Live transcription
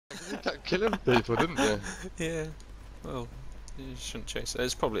You kept killing people, didn't you? Yeah. Well, you shouldn't chase it.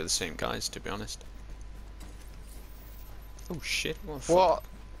 It's probably the same guys, to be honest. Oh shit! What? The What? fuck?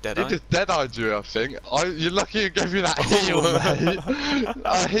 Dead He eye. just dead-eyed you, I think. You're lucky you gave me that heal, mate.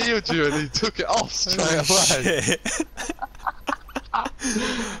 I healed you and he took it off straight away. Shit.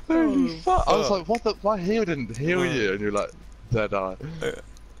 Holy Oh, fuck. I was fuck. like, what the? My heal didn't heal you, and you're like, dead-eye.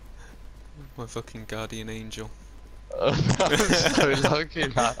 My fucking guardian angel. I'm so lucky,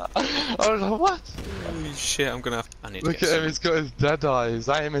 man. I was like, what? Holy shit! I'm gonna have. I need Look to get at him, he's got his dead-eye. He's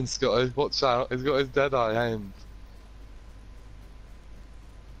aiming, Scotty. Watch out. He's got his dead-eye aimed.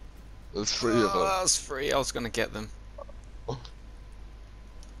 There's three of them. That's free. I was gonna get them.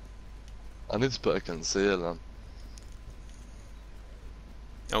 I need to put a conceal on.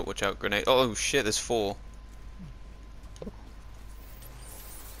 Oh, watch out! Grenade. Oh shit! There's 4.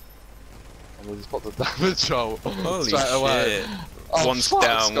 And we just put the damage roll Holy straight shit! away. Oh, One's fuck,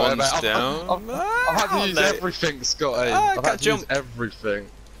 down. Scotty, One's mate. down. I've had to use no. everything, Scotty. Ah, I've can't had to use jump. everything.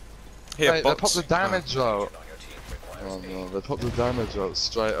 Here, Mate, they box. popped the damage roll. Oh no, they popped the damage roll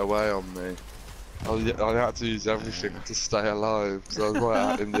straight away on me. I had to use everything to stay alive, so I was right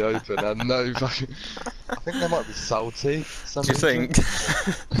out in the open and no fucking... I think they might be salty. Do you think?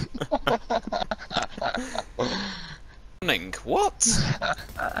 Running? What?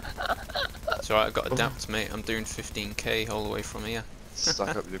 It's alright, I've got adapt, mate. I'm doing 15k all the way from here.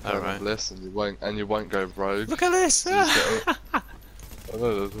 Stack up your Alright. current bliss and you won't go rogue. Look at this! So you just get I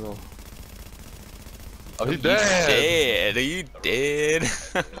know as well. Oh, he You dead! dead? Are you dead?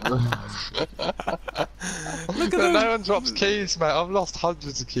 Look at No them. one drops keys, mate. I've lost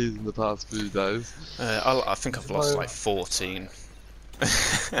hundreds of keys in the past few days. I think I've lost like 14.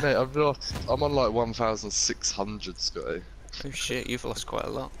 Mate, I'm on like 1,600, Scotty. Oh shit, you've lost quite a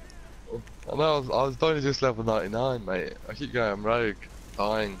lot. I know, I was only just level 99, mate. I keep going rogue,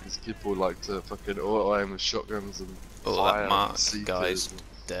 dying, because people like to fucking auto-aim with shotguns and Oh, fire that and mark, CTs guys, and...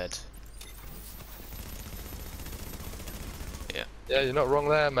 dead. Yeah. Yeah, you're not wrong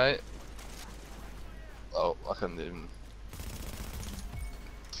there, mate. Oh, I couldn't even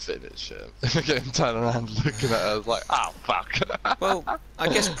finish him. Getting turned around looking at her, I was like, oh fuck. Well, I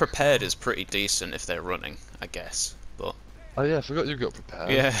guess prepared is pretty decent if they're running, I guess. But Oh yeah, I forgot you got prepared.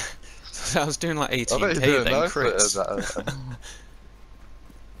 yeah, I was doing like I bet you're 18k doing then nice crits. at that.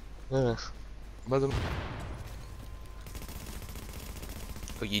 Yeah. Imagine...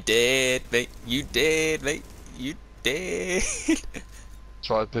 Oh, you dead, mate. You dead, mate. You dead.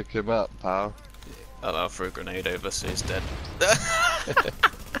 Try to pick him up, pal. I'll throw a grenade over so he's dead.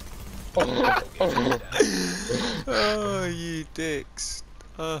 Oh, you dicks.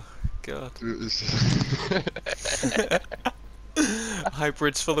 Oh, God.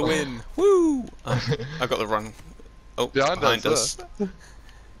 Hybrids for the win. Woo! I got the wrong... Oh, behind us.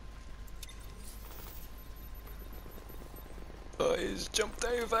 Oh, he's jumped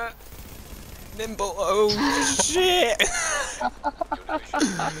over. Nimble. Oh, shit!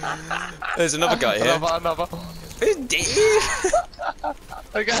 There's another guy here. Another. He's dead.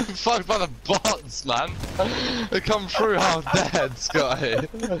 They're getting fucked by the bots, man. They come through half dead, Scotty.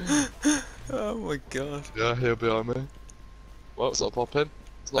 Oh my god. Yeah, he'll be on me. Well, it's not popping.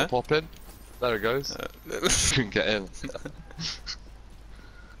 It's not popping. There it goes. Couldn't get in.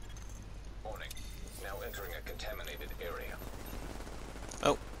 Warning. Now entering a contaminated area.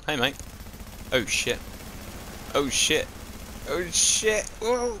 Oh, hey mate. Oh shit. Oh shit. Oh shit.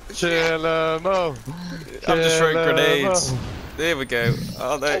 Whoa, shit. Kill 'em all. I'm just throwing Kill 'em grenades. all. There we go.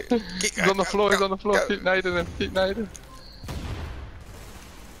 Oh no. He's on the floor, he's on the floor. Go. Keep nading him, keep nading.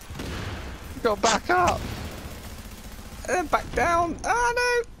 You gotta back up. And then back down.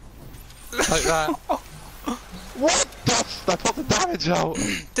 Oh no. Like that. What the They popped the damage out.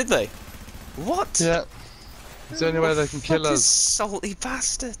 Did they? What? Yeah. It's the only way they can kill Fucking us. salty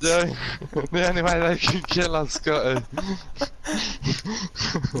bastards. The only way they can kill us, Scotty.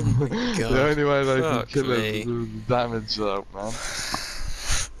 Oh my god. The only way they Fuck can kill us me. is with the damage out, man.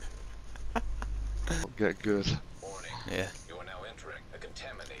 Get good. Warning. Yeah. You are now entering a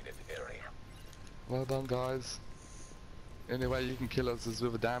contaminated area. Well done, guys. The only way you can kill us is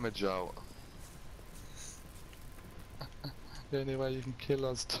with a damage out. The only way you can kill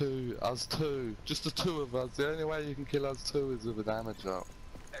us two, just the two of us, the only way you can kill us two is with a damage out.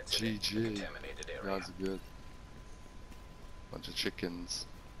 Exiting GG. the contaminated You area. guys are good. Bunch of chickens.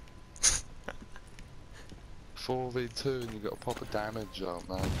 4v2 and you got to pop a damage out,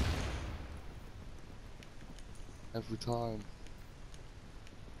 man. Every time.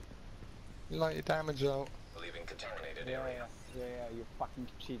 You like your damage out? Leaving contaminated area. Yeah, you fucking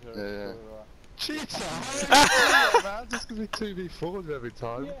cheater. Yeah, yeah. Cheater! Yeah, man, just gonna be 2v4 every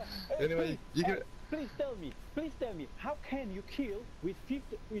time. Yeah. Anyway, you get. Please tell me, how can you kill with 10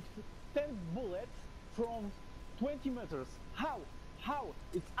 bullets from 20 meters? How?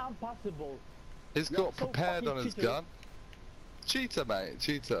 It's impossible. He's You got are so prepared on fucking his cheater. gun. Cheater, mate,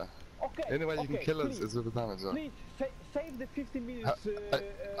 cheater. Okay. Any way you can kill us please, is with a damager. Please save the 15 minutes the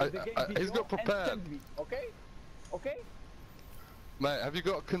game he's video got prepared. and send me. Okay. Okay. Mate, have you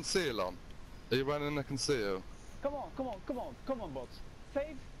got a conceal on? Are you running a conceal? Come on, bots.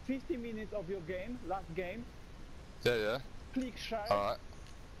 Save 15 minutes of your game, last game. Yeah. Click share. Alright.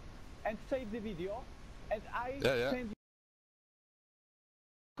 And save the video. And I Yeah. send you.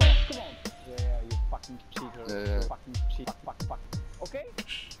 Come on. Yeah, you fucking cheater. Yeah. You fucking cheat. Fuck. Okay?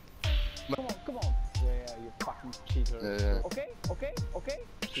 Come on. Yeah, you fucking cheater. Yeah. Okay?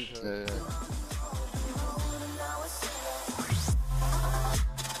 Cheater. Yeah.